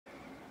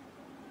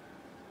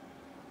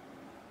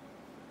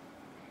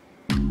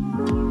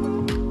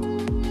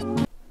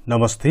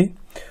Namaste.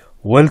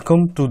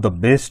 Welcome to the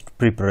best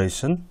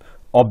preparation,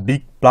 a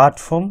big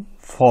platform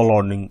for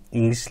learning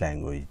English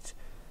language.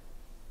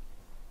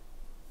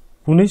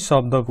 कुनै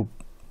शब्दको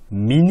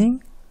meaning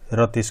र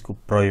त्यसको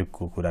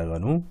प्रयोगको कुरा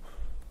गर्नु।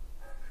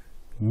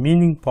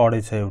 मिनिङ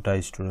पढेछ एउटा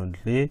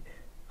स्टुडेन्टले,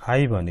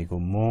 आई भनेको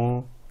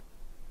म,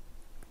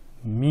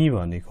 मी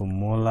भनेको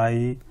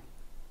मलाई,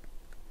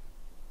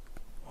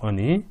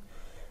 अनि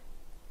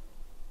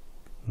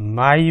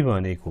माई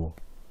भनेको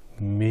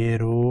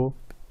मेरो,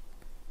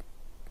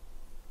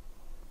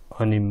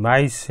 अनि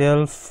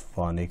माइसेल्फ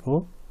भनेको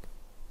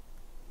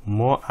म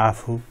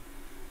आफू,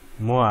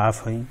 म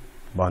आफै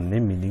भन्ने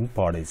मिनिङ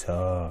पढेछ।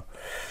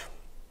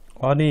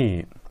 अनि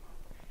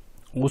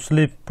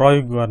उसले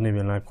प्रयोग गर्ने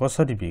बेला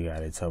कसरी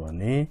बिगारेछ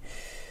भने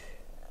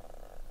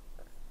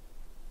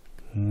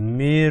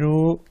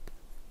मेरो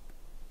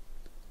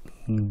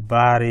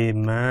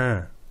बारेमा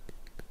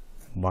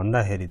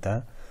भन्दाखेरि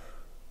त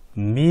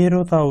मेरो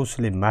त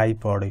उसले माई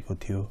पढेको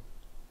थियो,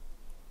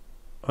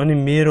 अनि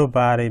मेरो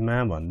बारेमा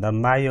भन्दा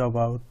माई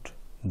अबाउट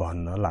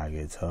भन्न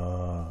लागेछ।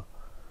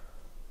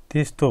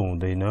 त्यस्तो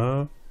हुँदैन।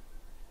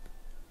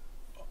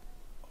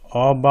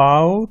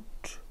 अबाउट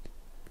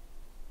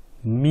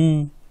मी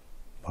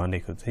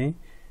भनेको चाहिँ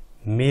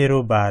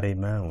मेरो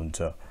बारेमा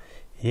हुन्छ।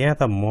 यहाँ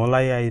त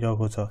मलाई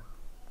आइरहेको छ,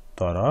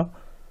 तर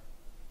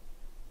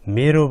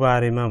मेरो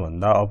बारेमा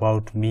भन्दा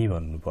अबाउट मी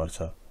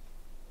भन्नुपर्छ।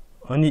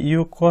 अनि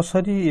यो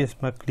कसरी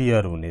यसमा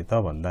क्लियर हुने त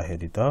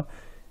भन्दाखेरि त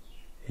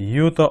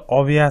यो त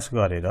अभ्यास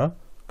गरेर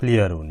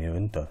क्लियर हुने हो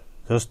नि त।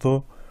 जस्तो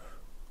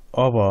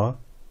अब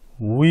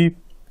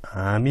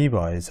हामी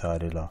भएछ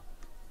अरे, ल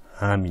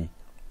हामी,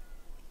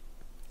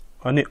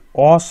 अनि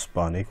अस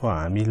भनेको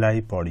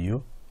हामीलाई पढियो,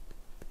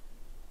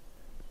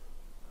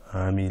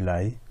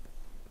 हामीलाई,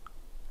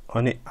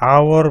 अनि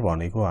आवर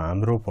भनेको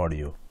हाम्रो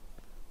पढियो,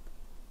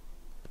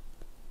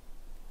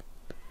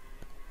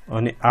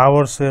 अनि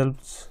आवर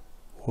सेल्फ्स,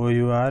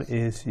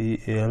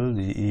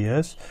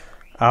 OURSELVES,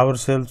 आवर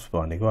सेल्फ्स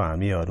भनेको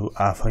हामीहरू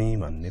आफै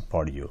भन्ने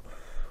पढियो।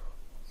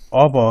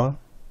 अब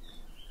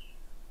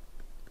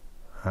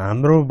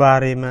हाम्रो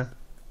बारेमा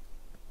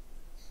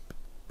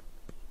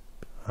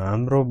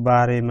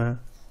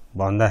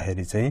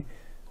भन्दाखेरि चाहिँ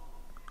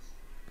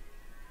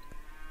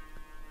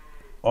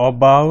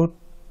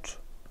अबाउट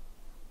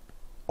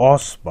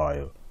अस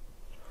भयो।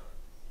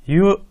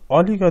 यो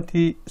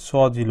अलिकति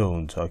सजिलो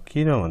हुन्छ,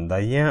 किन भन्दा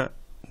यहाँ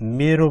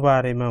मेरो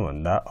बारेमा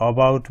भन्दा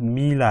अबाउट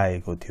मी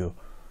लागेको थियो,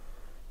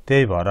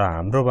 त्यही भएर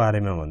हाम्रो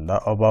बारेमा भन्दा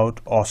अबाउट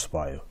अस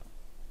भयो।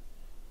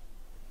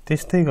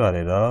 त्यस्तै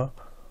गरेर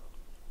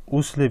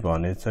उसले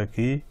भनेछ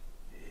कि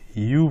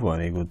यु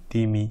भनेको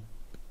तिमी,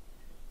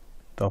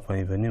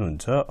 तपाईं पनि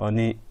हुन्छ,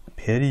 अनि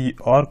फेरि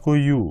अर्को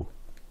यु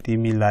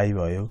तिमीलाई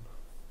भयो,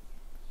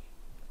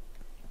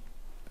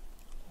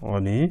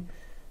 अनि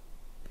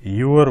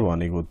युवर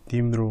भनेको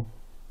तिम्रो,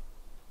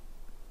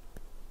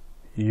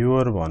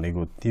 युवर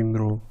भनेको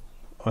तिम्रो,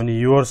 अनि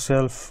योर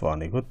सेल्फ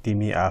भनेको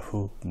तिमी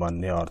आफू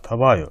भन्ने अर्थ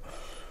भयो।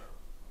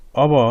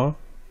 अब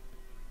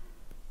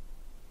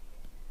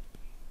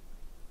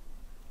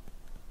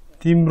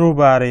तिम्रो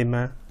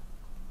बारेमा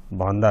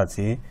भन्दा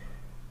चाहिँ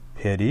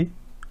फेरि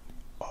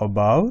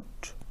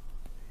अबाउट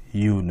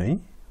यु नै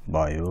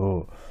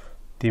भयो,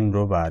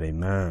 तिम्रो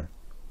बारेमा।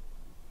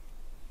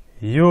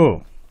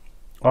 यो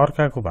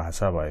अर्काको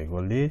भाषा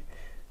भएकोले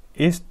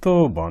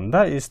यस्तो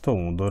भन्दा यस्तो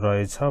हुँदो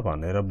रहेछ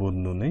भनेर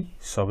बुझ्नु नै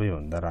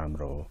सबैभन्दा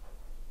राम्रो हो।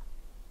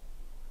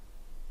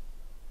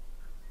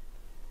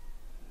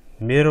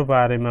 मेरो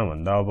बारेमा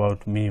भन्दा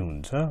अबाउट मी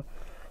हुन्छ,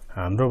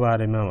 हाम्रो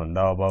बारेमा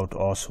भन्दा अबाउट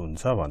अस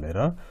हुन्छ भनेर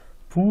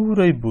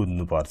पुरै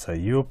बुझ्नुपर्छ।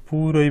 यो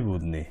पुरै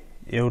बुझ्ने,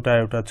 एउटा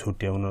एउटा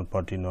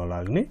छुट्याउनपट्टि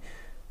नलाग्ने।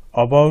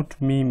 अबाउट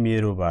मी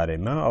मेरो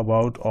बारेमा,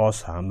 अबाउट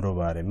अस हाम्रो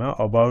बारेमा,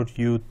 अबाउट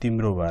यु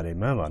तिम्रो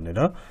बारेमा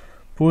भनेर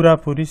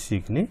पुरापुरी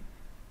सिक्ने।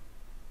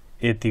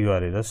 यति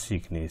गरेर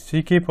सिक्ने।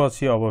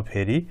 सिकेपछि अब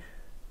फेरि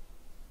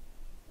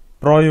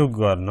प्रयोग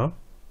गर्न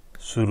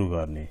सुरु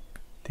गर्ने,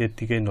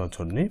 त्यतिकै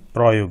नछोड्ने,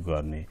 प्रयोग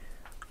गर्ने।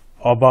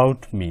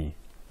 About me.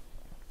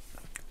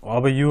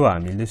 अब यो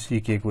हामीले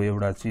सिकेको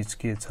एउटा चीज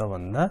के छ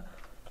भन्दा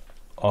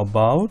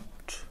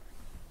अबाउट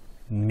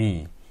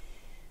मी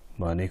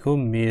भनेको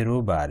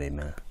मेरो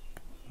बारेमा,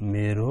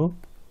 मेरो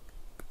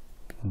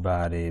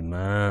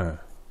बारेमा।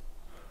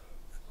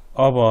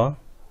 अब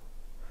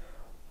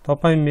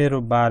तपाई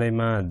मेरो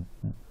बारेमा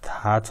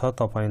थाहा छ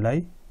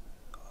तपाईलाई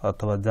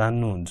अथवा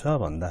जान्नुहुन्छ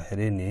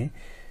भन्दाखेरि नि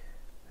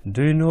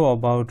do you know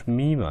about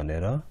me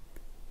भनेर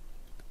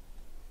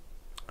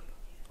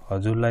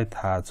हजुरलाई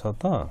थाहा छ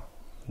त?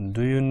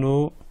 Do you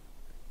know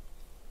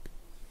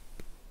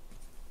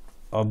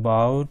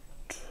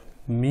about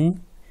me,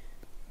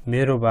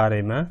 मेरो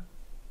बारेमा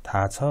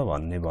थाहा छ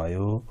भन्ने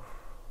भयो।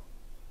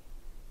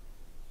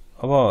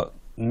 अब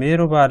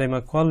मेरो बारेमा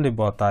कसले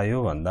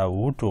बतायो भन्दा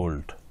हु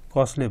टोल्ड,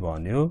 कसले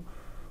भन्यो?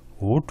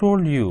 हु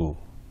टोल्ड यु,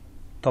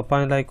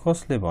 तपाईलाई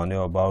कसले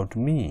भन्यो अबाउट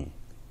मी?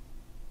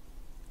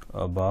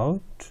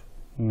 अबाउट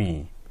मी,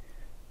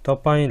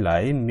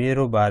 तपाईलाई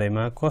मेरो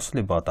बारेमा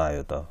कसले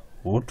बतायो त?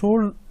 Who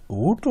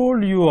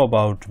told you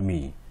about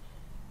me?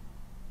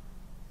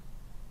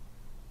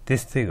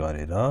 त्यस्तै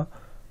गरेर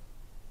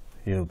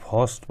यो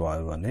फर्स्ट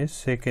भयो भने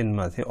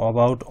सेकेन्डमा चाहिँ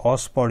अबाउट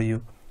अस पढियो।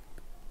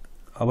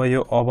 अब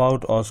यो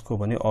अबाउट असको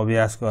पनि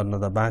अभ्यास गर्न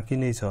त बाँकी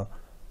नै छ।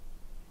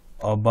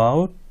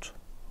 अबाउट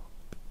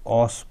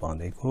अस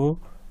भनेको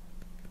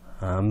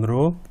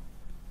हाम्रो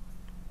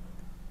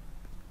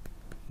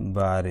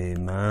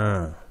बारेमा,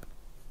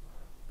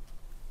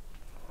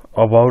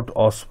 अबाउट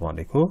अस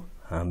भनेको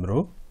हाम्रो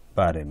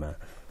बारेमा।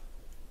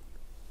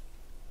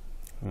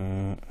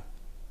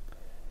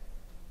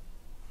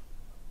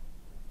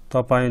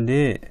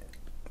 तपाईले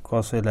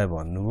कसैलाई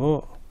भन्नुभयो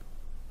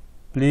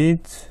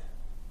please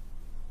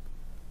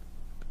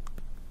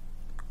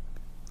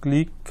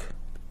click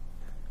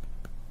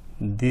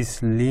this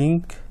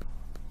link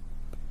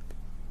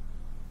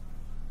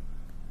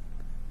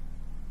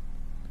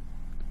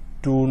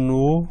to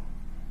know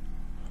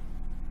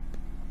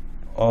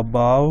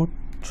about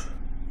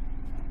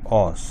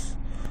us।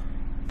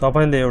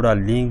 तपाईले एउटा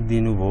लिंक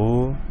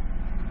दिनुभयो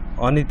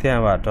अनि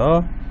त्यहाँबाट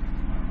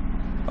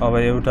अब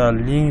एउटा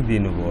लिंक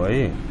दिनुभयो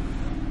है।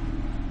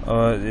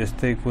 अब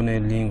यस्तै कुनै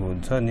लिंक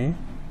हुन्छ नि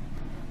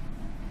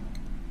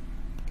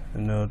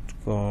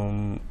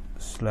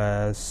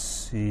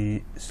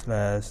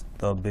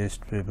 .com/c/the best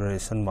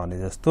preparation भने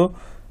जस्तो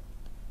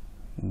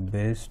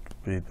बेस्ट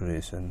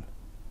प्रिपरेसन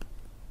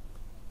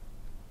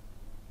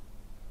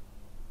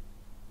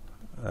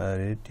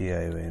अरे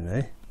TIN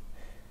है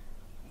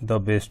द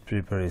बेस्ट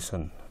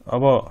प्रिपरेसन।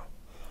 अब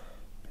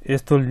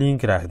यस्तो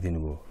लिंक राखिदिनु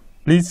भयो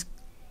please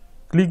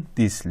click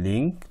this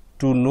link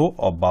to know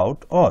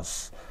about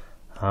us.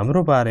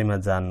 हाम्रो बारेमा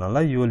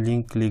जान्नलाई यो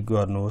लिंक क्लिक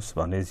गर्नुहोस्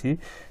भनेपछि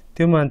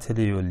त्यो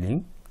मान्छेले यो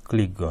लिंक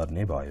क्लिक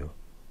गर्ने भयो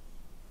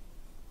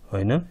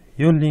हैन।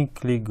 यो लिंक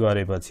क्लिक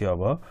गरेपछि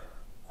अब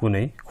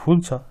कुनै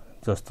खुल्छ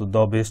जस्तो द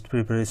बेस्ट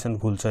प्रिपरेसन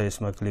खुल्छ,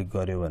 यसमा क्लिक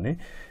गर्यो भने।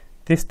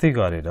 त्यस्तै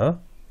गरेर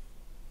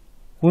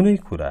कुनै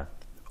कुरा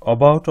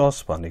अबाउट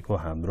अस भनेको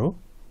हाम्रो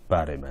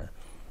बारेमा।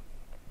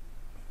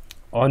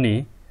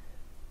 अनि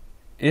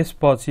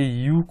यसपछि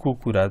यु को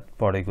कुरा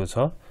पढेको छ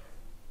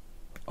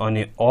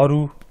अनि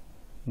अरु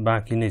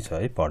बाँकी नै छ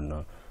है पढ्न।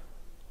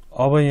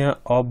 अब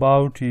यहाँ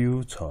अबाउट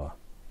यु छ।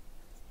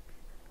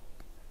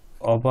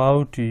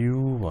 अबाउट यु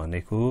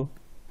भनेको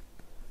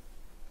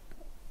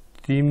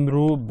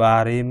तिम्रो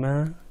बारेमा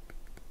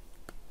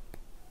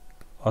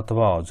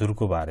अथवा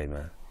हजुरको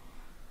बारेमा।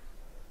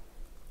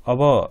 अब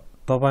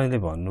तपाईले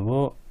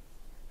भन्नुभयो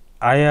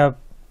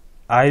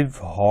I've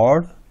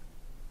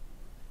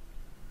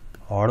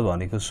heard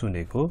भनेको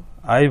सुनेको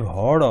I've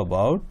heard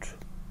about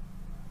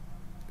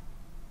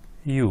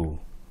you।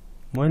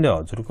 मैले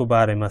हजुरको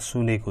बारेमा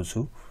सुनेको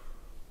छु।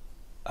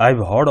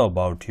 I've heard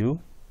about you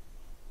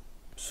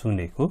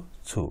सुनेको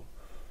छु।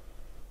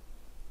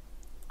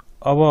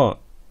 अब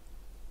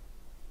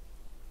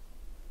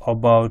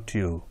about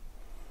you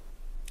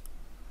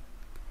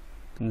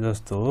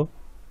जस्तो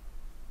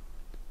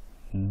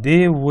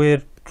they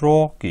were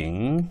talking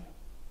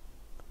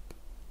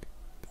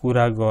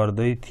कुरा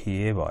गर्दै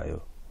थिए भयो।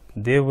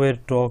 they were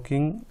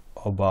talking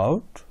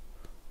about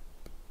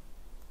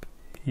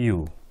you।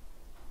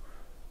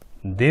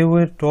 they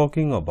were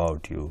talking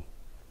about you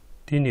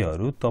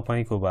तिनीहरू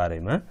तपाईको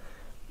बारेमा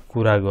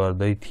कुरा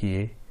गर्दै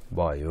थिए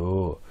भयो।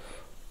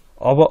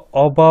 अब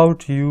about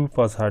you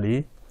पछाडी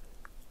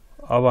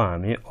अब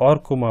हामी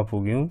अर्कोमा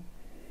पुग्यौं।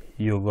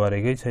 यो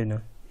गरेकै छैन।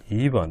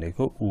 ही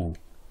भनेको उ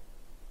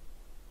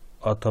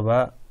अथवा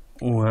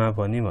उहाँ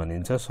पनि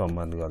भनिन्छ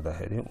सम्मान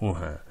गर्दाखेरि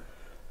उहाँ।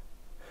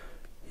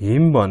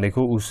 हिम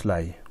भनेको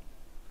उसलाई,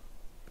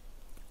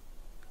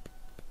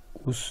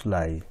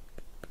 उसलाई।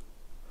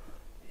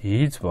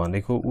 हिज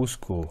भनेको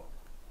उसको,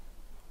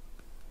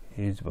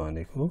 हिज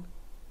भनेको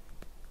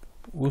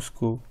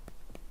उसको।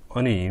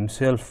 अनि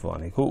हिमसेल्फ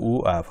भनेको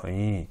उ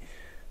आफै।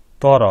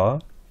 तर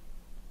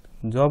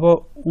जब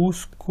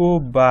उसको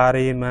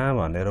बारेमा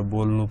भनेर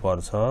बोल्नु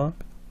पर्छ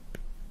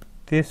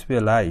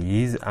त्यसबेला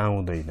हिज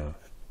आउँदैन।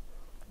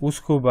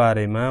 उसको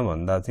बारेमा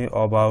भन्दा चाहिँ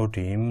अबाउट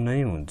हिम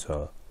नै हुन्छ।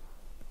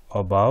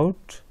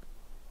 अबाउट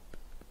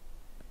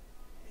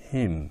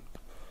हिम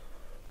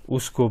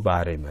उसको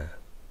बारेमा।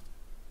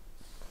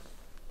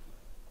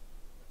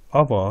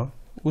 अब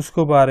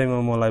उसको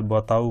बारेमा मलाई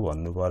बताऊ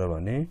भन्नु पर्यो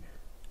भने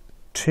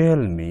टेल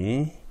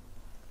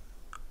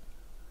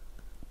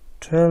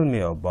मी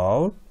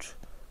अबाउट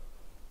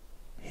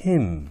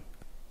हिम।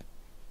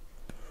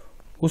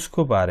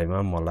 उसको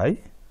बारेमा मलाई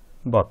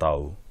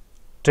बताऊ।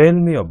 टेल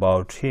मी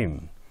अबाउट हिम।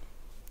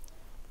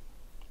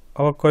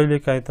 अब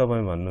कहिलेकाहीँ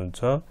तपाईं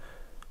भन्नुहुन्छ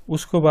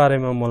उसको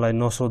बारेमा मलाई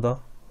नसोध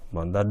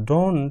भन्दा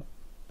don't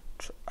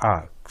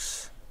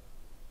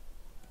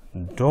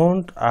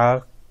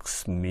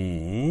ask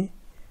me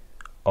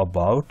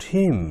about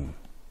him.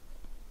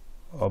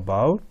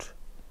 About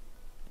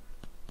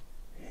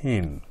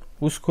हिम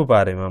उसको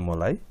बारेमा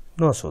मलाई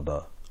नसोध।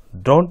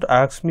 Don't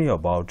ask me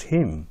about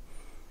him.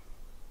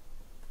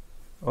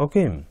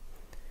 Okay.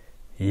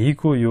 ही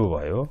को यो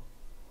भयो।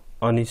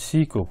 अनि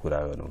सी को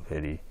कुरा गरौँ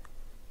फेरि।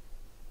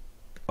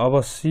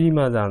 अब सी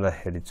मा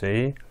जाँदाखेरि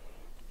चाहिँ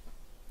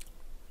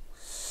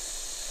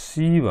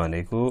सी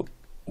भनेको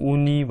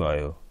उनी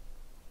भयो।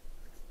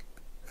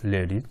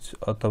 लेडिज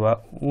अथवा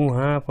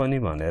उहाँ पनि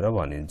भनेर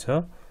भनिन्छ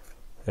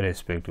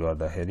रेस्पेक्ट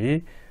गर्दाखेरि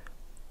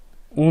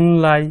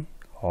उनलाई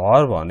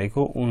हर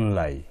भनेको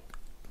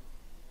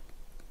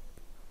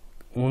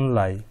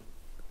उनलाई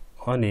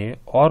अनि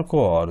अर्को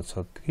हर छ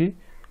कि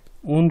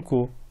उनको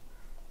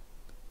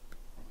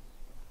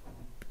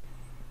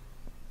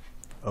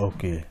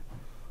ओके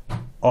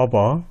अब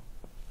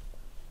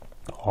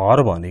हर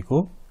भनेको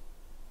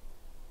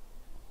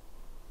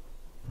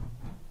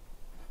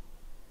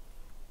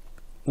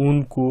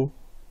उनको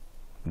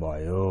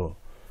भयो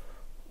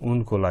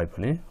उनकोलाई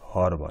पनि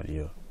हर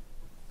भनियो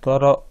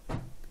तर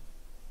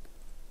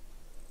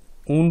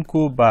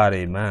उनको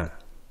बारेमा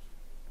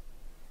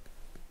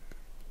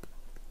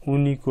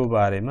उनीको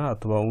बारेमा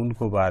अथवा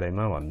उनको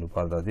बारेमा भन्नु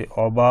पर्दा चाहिँ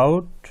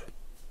अबाउट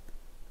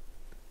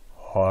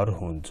हर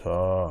हुन्छ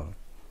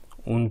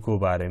उनको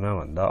बारेमा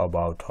भन्दा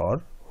अबाउट हर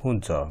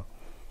हुन्छ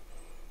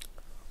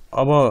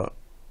अब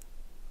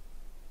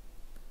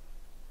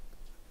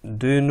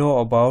do you know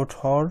about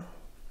her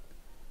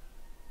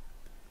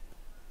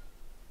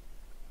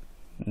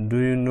do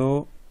you know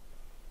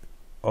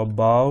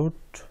about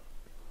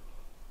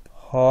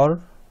her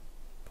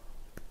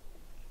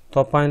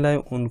तपाईलाई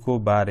उनको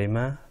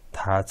बारेमा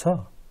थाहा छ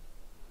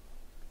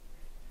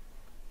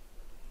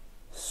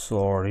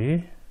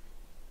Sorry,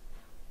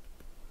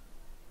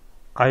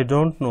 I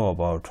don't know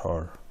about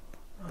her.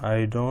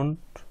 I don't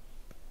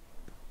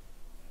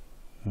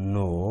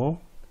know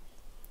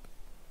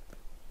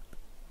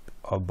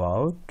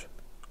about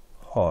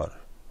her.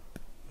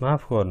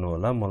 माफ गर्नु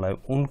होला मलाई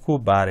उनको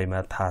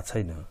बारेमा थाहा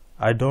छैन.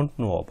 I don't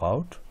know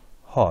about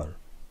her.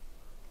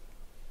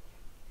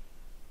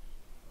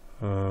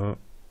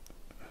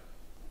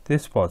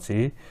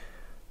 त्यसपछि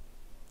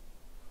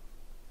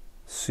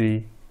सी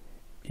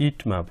इट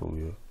मा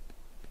पुग्यो.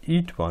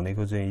 इट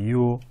भनेको चाहिँ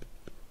यो,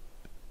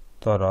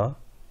 तर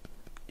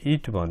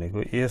इट भनेको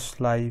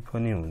यसलाई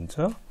पनि हुन्छ,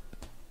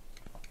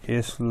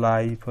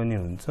 यसलाई पनि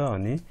हुन्छ,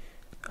 अनि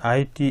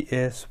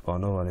आइटीएस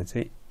भनौं भने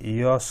चाहिँ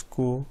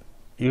यसको,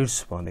 इट्स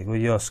भनेको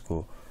यसको,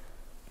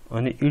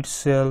 अनि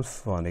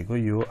इटसेल्फ भनेको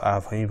यो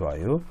आफै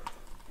भयो,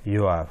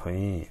 यो आफै.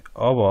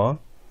 अब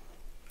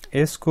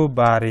यसको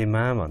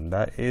बारेमा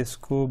भन्दा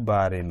यसको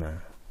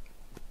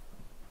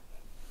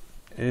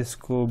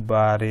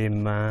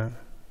बारेमा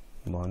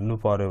भन्नु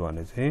पर्यो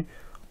भने चाहिँ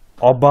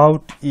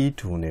अबाउट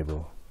इट हुने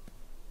भयो.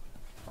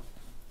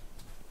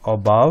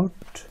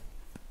 अबाउट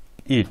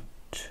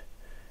इट,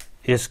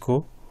 यसको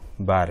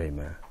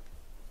बारेमा,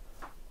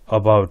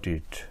 about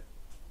it.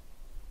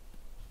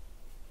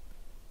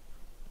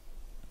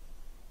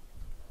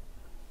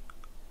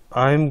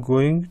 I am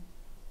going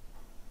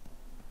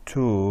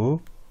to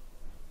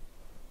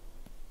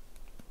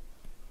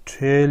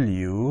tell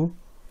you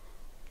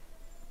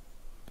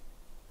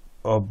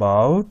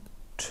about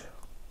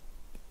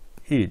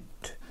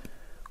it.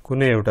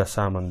 कुनै एउटा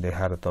सामान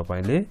देखाएर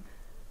तपाईले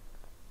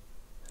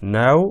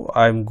Now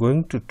I am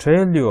going to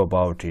tell you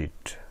about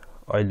it.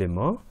 अहिले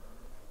म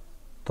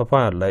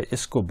तपाईहरुलाई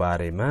यसको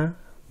बारेमा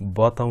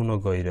बताउन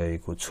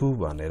गइरहेको छु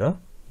भनेर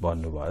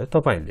भन्नुभयो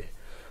तपाईले.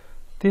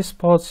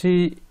 त्यसपछि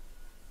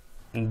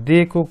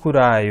देको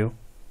कुरा आयो.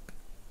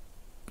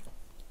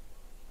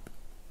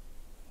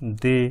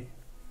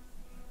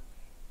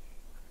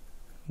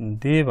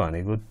 दे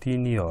भनेको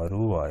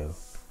तिनीहरु भयो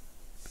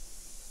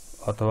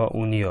अथवा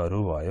उनीहरु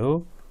भयो,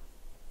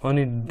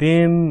 अनि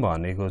देम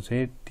भनेको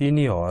चाहिँ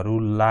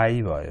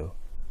तिनीहरुलाई भयो,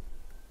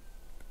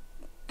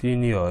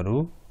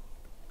 तिनीहरुलाई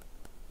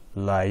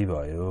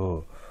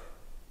भयो.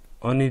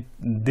 अनि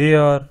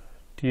देयर,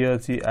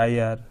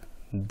 THEIR,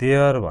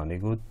 देयर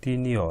भनेको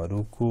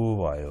तिनीहरुको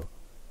भयो,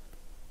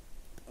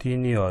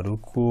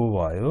 तिनीहरुको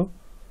भयो.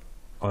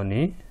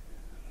 अनि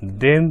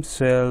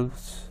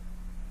themselves,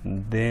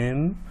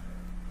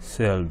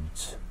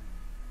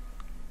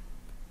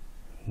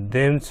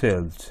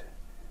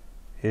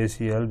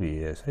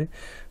 ACLVS है.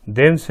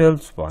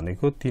 themselves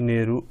भनेको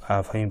तिनीहरु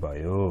आफै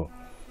भयो.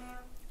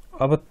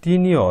 अब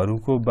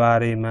तिनीहरुको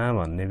बारेमा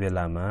भन्ने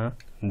बेलामा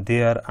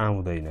देयर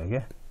आउँदैन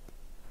क्या.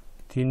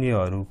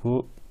 तिनीहरुको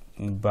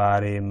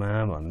बारेमा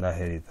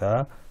भन्दाखेरि त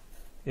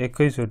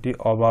एकैचोटी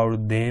अबाउट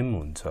देम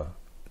हुन्छ.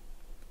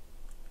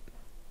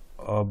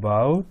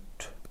 अबाउट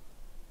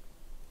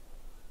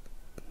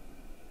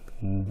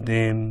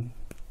देम,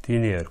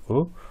 तिनीहरुको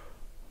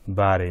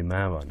बारेमा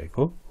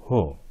भनेको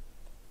हो.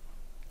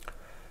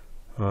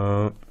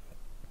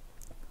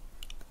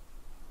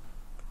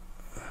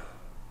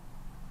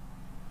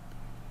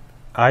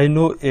 I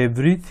know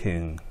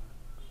everything.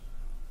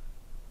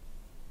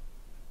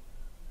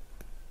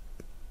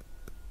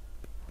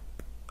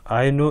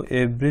 I know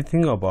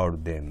everything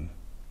about them.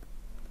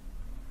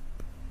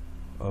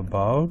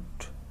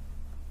 About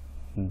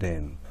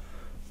them.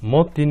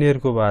 म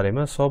तिनीहरुको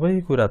बारेमा सबै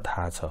कुरा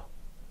थाहा छ,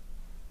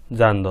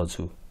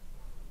 जान्दछु.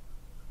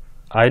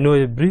 I know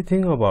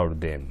everything about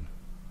them.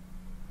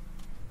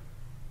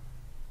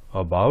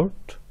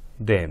 About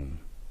them.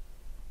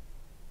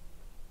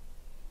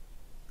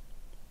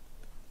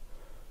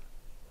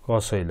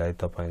 कसैलाई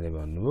तपाईले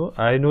भन्नुभयो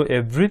I know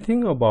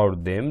everything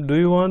about them. Do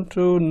you want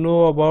to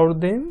know about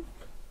them?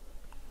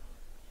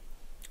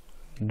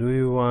 Do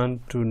you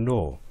want to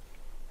know?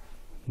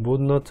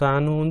 बुझ्न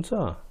चाहनुहुन्छ?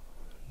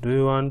 Do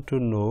you want to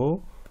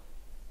know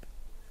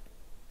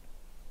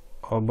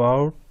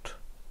about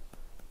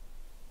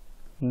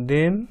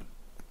them?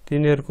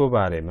 तिनीहरूको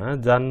बारेमा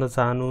जान्न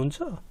चाहनुहुन्छ?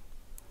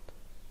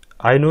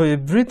 I know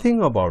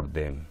everything about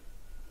them.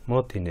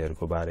 म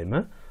तिनीहरूको बारेमा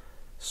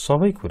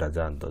सबै कुरा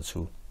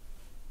जान्दछु.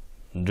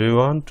 Do you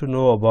want to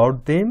know about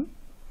them?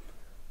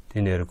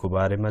 तिनीहरूको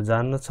बारेमा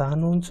जान्न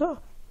चाहनुहुन्छ?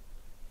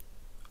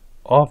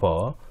 अब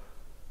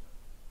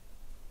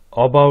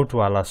about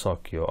वाला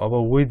सक्यो. अब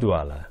with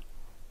वाला.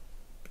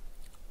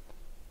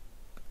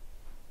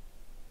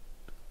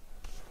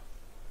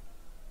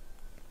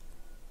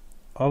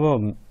 अब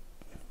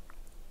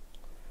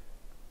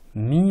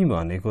मी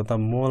भनेको त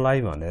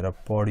मलाई भनेर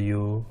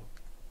पढ्यो.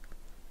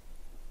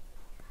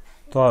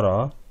 तर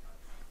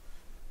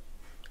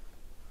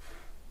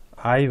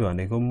I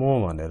भनेको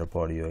म भनेर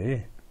पढ्यो है.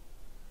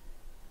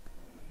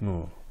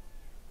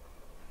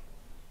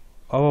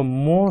 अब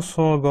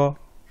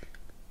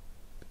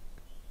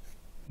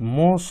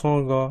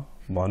मसँग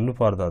भन्नु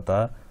पर्दा त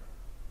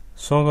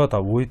सँग त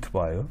with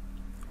भयो.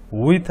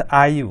 with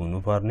I हुनु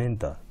पर्ने नि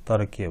त.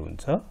 तर के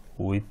हुन्छ?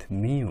 with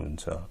me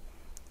हुन्छ.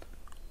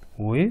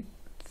 with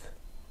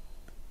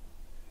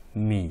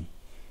me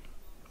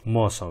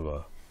मसँग.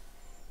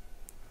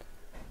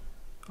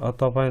 अब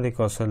तपाईले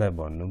कसैलाई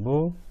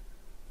भन्नुभयो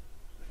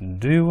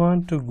Do you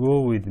want to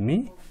go with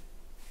me?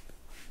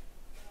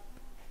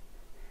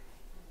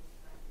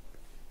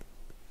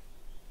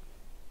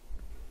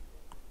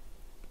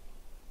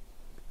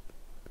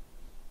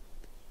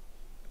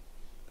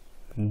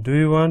 Do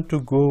you want to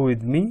go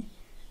with me?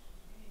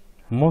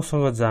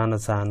 मसँग जान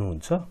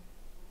चाहनुहुन्छ?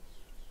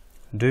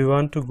 Do you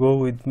want to go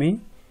with me?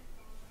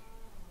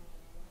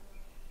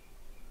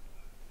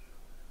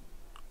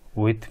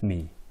 With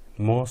me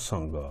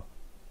मसँग.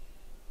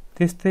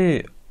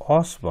 त्यस्तै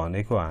us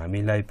भनेको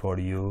हामीलाई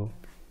पढ्यो.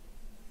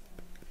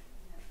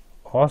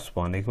 us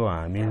भनेको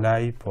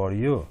हामीलाई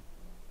पढ्यो.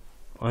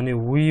 अनि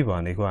we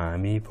भनेको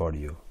हामी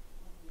पढ्यो.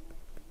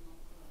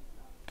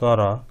 तर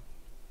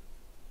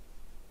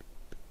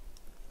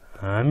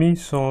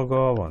हामीसँग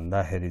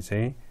भन्दाखेरि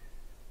चाहिँ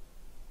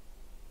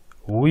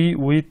we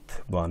with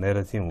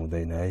भनेर चाहिँ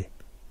हुँदैन है.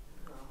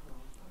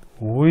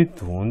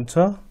 with हुन्छ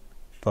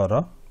तर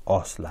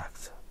us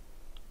लाग्छ.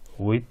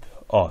 with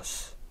us.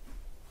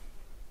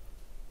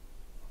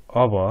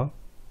 अब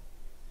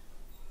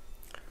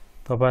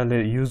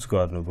तपाईले युज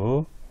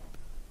गर्नुभयो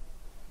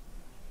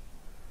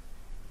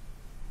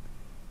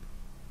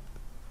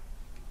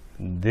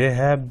They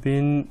have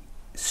been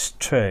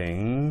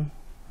staying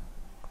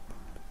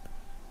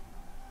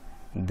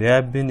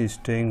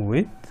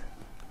with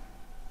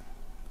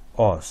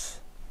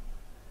us.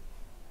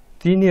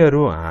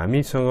 तिनीहरू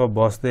हामीसँग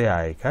बस्दै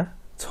आएका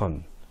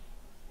छन्.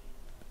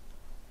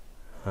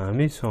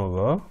 हामीसँग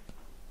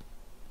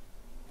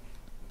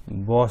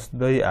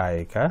बस्दै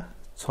आएका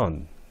छन्.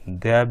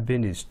 They have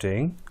been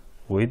staying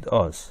with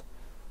us.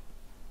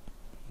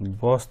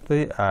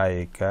 बस्दै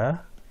आएका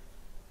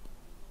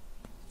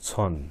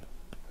छन्.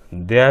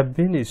 They have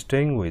been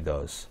staying with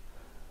us.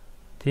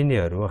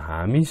 तिनीहरू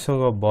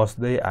हामीसँग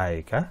बस्दै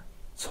आएका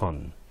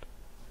छन्.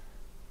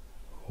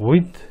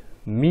 With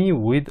me,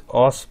 with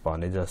us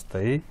भने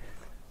जस्तै.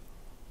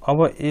 अब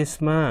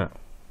यसमा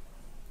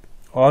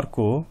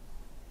अर्को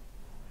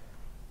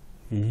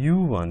you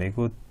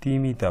भनेको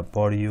तिमी त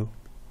पढ्यो.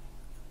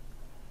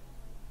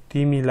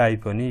 तिमीलाई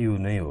पनि you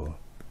नै हो.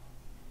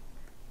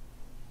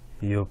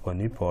 यो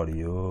पनि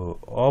पढ्यो.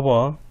 अब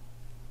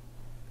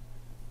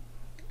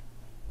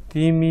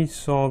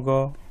तिमीसँग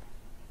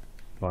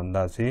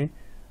भन्दा चाहिँ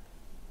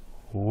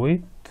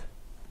with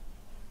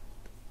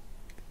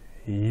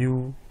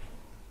you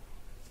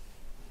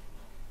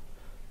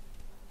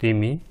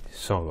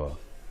तिमीसँग.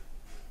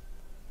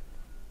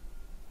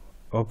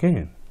 ओके.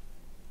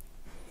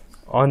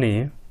 अनि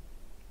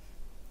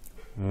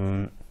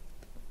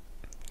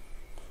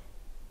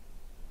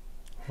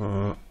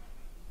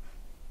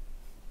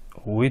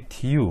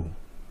with you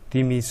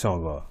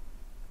तिमीसँग.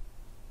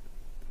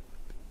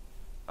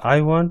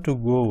 I want to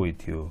go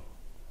with you.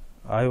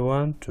 I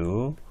want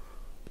to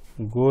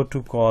go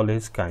to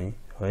college काई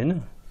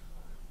होइन.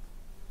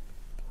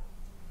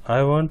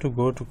 I want to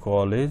go to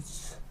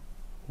college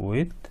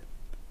with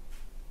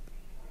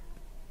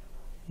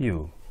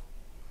you.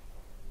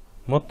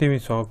 म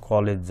तिमीसँग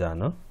कलेज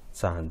जान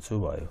चाहन्छु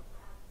भयो.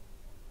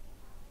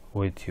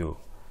 with you.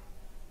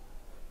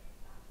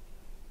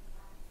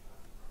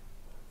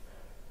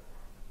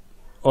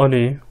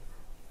 अनि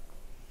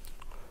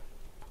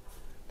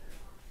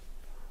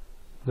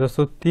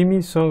जस्तो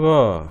तिमीसँग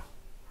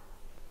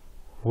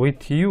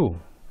with you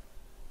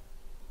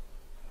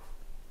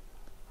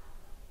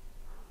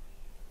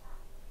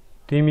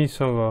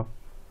तिमीसँग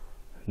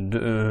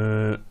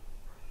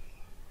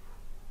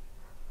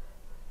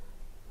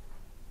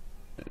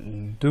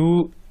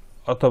do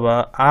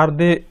अथवा are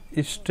they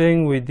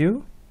staying with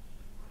you?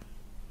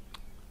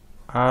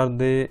 Are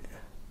they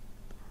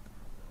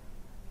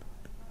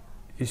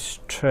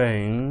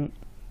staying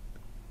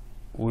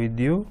with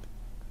you?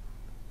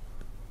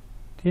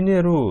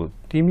 तिनीहरू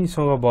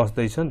तिमीसँग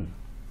बस्दैछन्?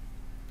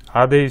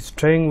 Are they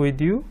staying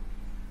with you?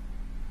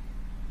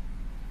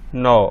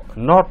 No,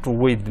 not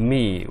with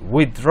me,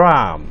 with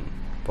Ram.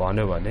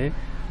 भन्यो भने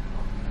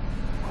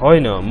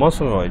होइन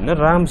मसँग होइन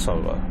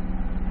रामसँग।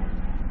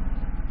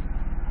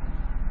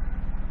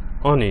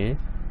 अनि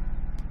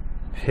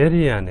फेरि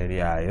यहाँनेरि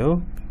आयो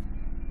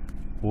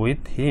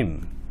with him.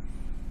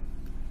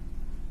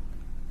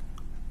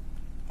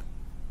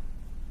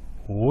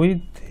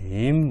 With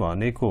him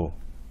भनेको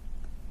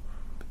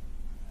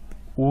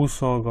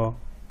उसँग,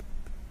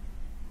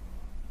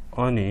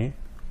 अनि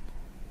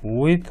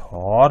with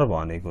her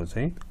भनेको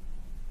चाहिँ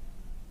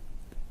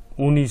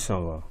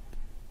उनीसँग,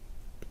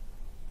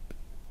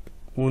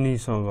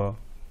 उनीसँग।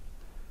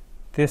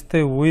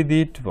 त्यस्तै with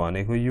it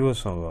भनेको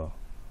योसँग,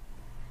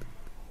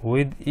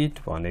 with it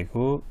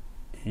भनेको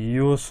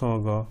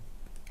योसँग,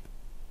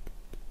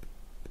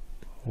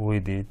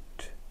 with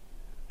it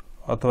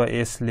अथवा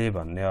यसले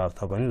भन्ने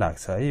अर्थ पनि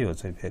लाग्छ है। यो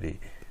चाहिँ फेरि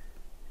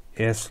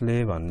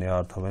यसले भन्ने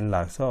अर्थ पनि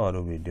लाग्छ,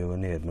 अरु भिडियो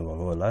पनि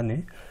हेर्नुभएको होला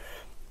नि।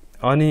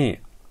 अनि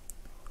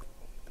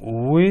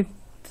with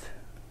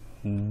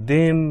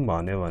them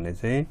भन्यो भने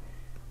चाहिँ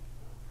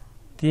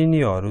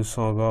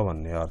तिनीहरूसँग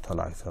भन्ने अर्थ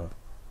लाग्छ,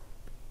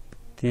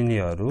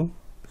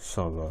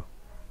 तिनीहरूसँग।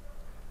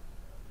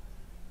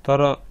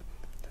 तर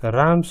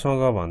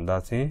रामसँग भन्दा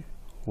चाहिँ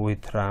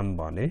with राम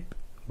भने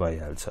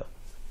भइहाल्छ।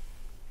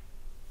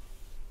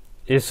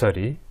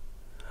 यसरी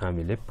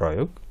हामीले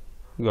प्रयोग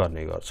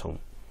गर्ने गर्छौं।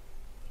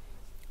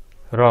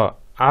 र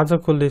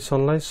आजको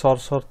लेसनलाई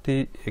सरसर्ती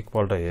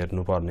एकपल्ट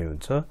हेर्नुपर्ने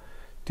हुन्छ।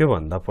 त्यो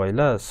भन्दा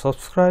पहिला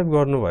सब्स्क्राइब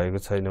गर्नुभएको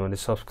छैन भने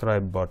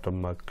सब्स्क्राइब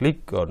बटनमा क्लिक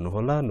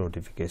गर्नुहोला,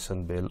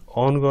 नोटिफिकेसन बेल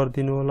अन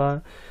गरिदिनु होला।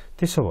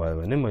 त्यसो भयो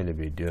भने मैले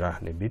भिडियो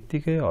राख्ने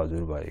बित्तिकै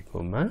हजुर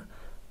भएकोमा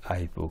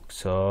आइपुग्छ।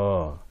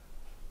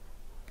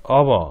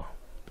 अब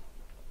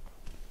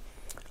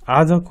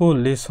आजको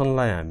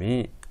लेसनलाई हामी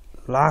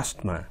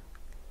लास्टमा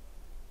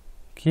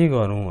के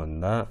गरौं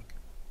भन्दा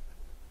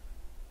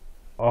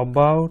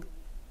अबाउट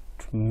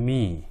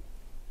मी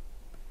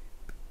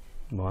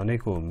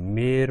भनेको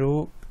मेरो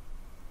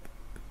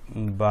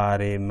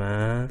बारेमा,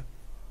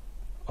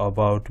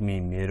 अबाउट मी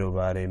मेरो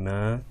बारेमा,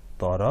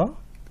 तर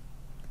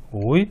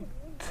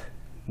विथ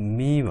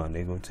मी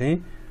भनेको चाहिँ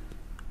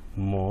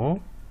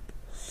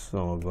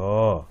मसँग।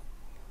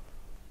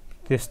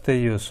 त्यस्तै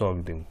यो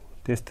सक्दियौं।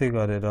 त्यस्तै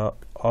गरेर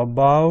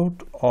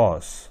अबाउट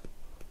अस,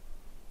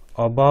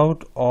 अबाउट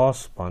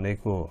अस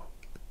भनेको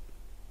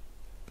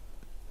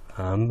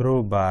हाम्रो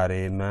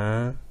बारेमा,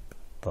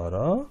 तर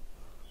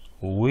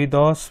विथ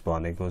अस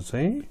भनेको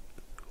चाहिँ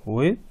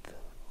विथ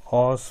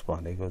अस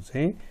भनेको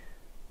चाहिँ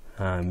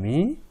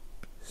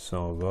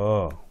हामीसँग।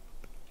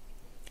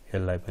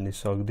 यसलाई पनि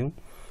सक्दियौं।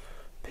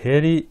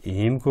 फेरि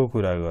हिमको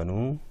कुरा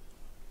गरौं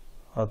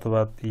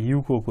अथवा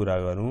युको कुरा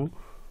गरौं।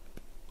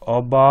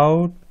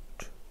 अबाउट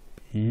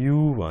यु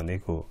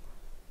भनेको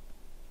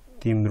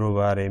तिम्रो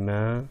बारेमा,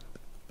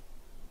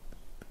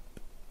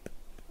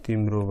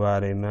 तिम्रो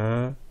बारेमा।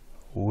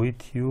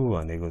 विथ यु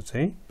भनेको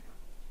चाहिँ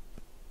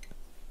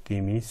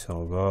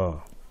तिमीसँग,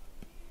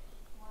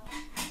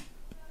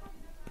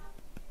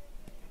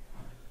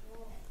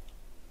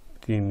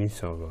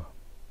 तिमीसँग।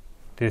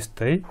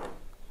 त्यस्तै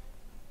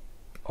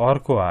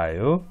अर्को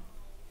आयो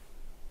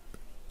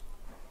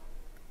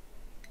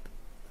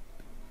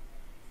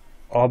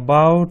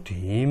अबाउट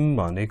हिम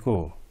भनेको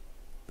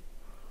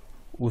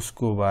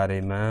उसको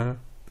बारेमा,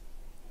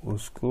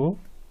 उसको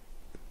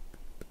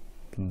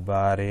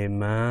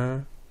बारेमा,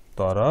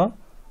 तर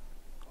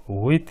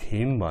विथ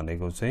हिम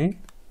भनेको चाहिँ,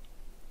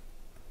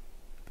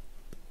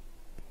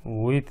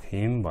 विथ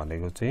हिम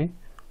भनेको चाहिँ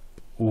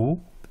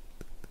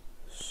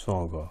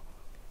उसँग।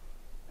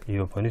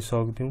 यो पनि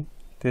सक्दियौं।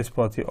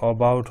 त्यसपछि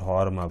अबाउट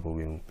हर मा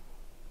पुग्यौं।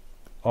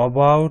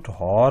 अबाउट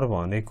हर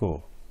भनेको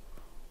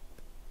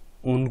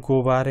उनको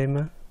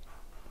बारेमा,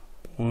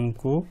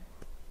 उनको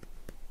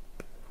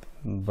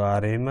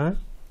बारेमा,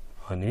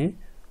 अनि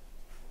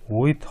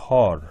विथ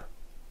हर,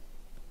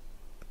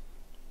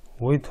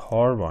 विथ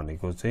हर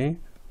भनेको चाहिँ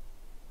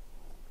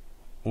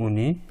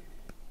उनी,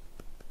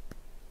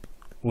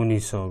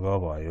 उनीसँग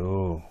भयो।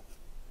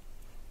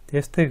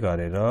 त्यस्तै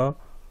गरेर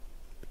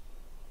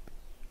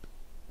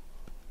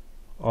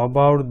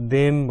अबाउट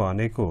देम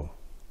भनेको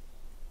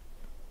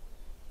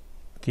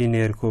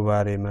तिनीहरूको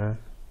बारेमा,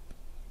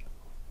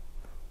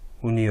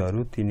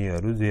 उनीहरू,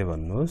 तिनीहरू जे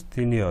भन्नुहोस्,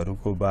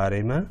 तिनीहरूको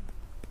बारेमा,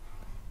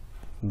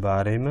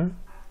 बारेमा,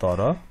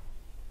 तर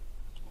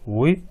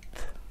विथ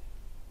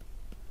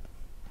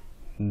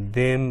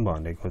देम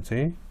भनेको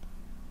चाहिँ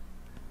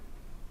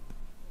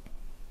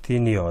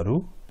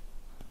तिनीहरूसँग।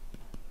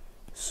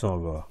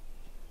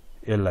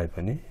 यसलाई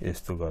पनि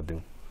यस्तो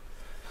गर्दियौं।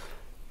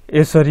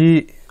 यसरी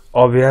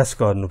अभ्यास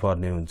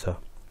गर्नुपर्ने हुन्छ।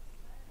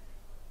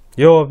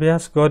 यो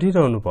अभ्यास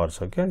गरिरहनु पर्छ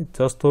क्या।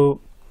 जस्तो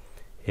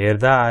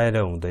हेर्दा आएर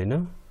हुँदैन,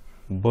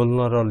 बोल्न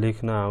र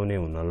लेख्न आउने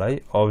हुनलाई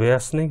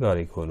अभ्यास नै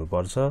गरेको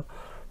हुनुपर्छ,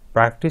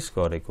 प्र्याक्टिस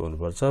गरेको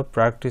हुनुपर्छ।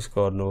 प्र्याक्टिस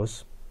गर्नुहोस्।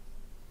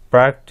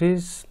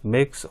 Practice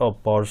makes a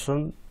person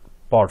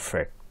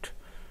perfect.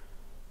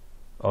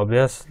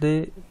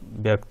 अभ्यासले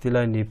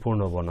व्यक्तिलाई निपुण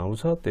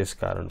बनाउँछ,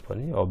 त्यसकारण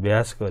पनि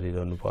अभ्यास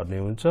गरिरहनु पर्ने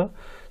हुन्छ।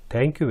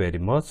 Thank you very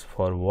much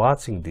for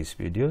watching this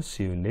video.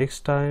 See you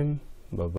next time. Bye-bye.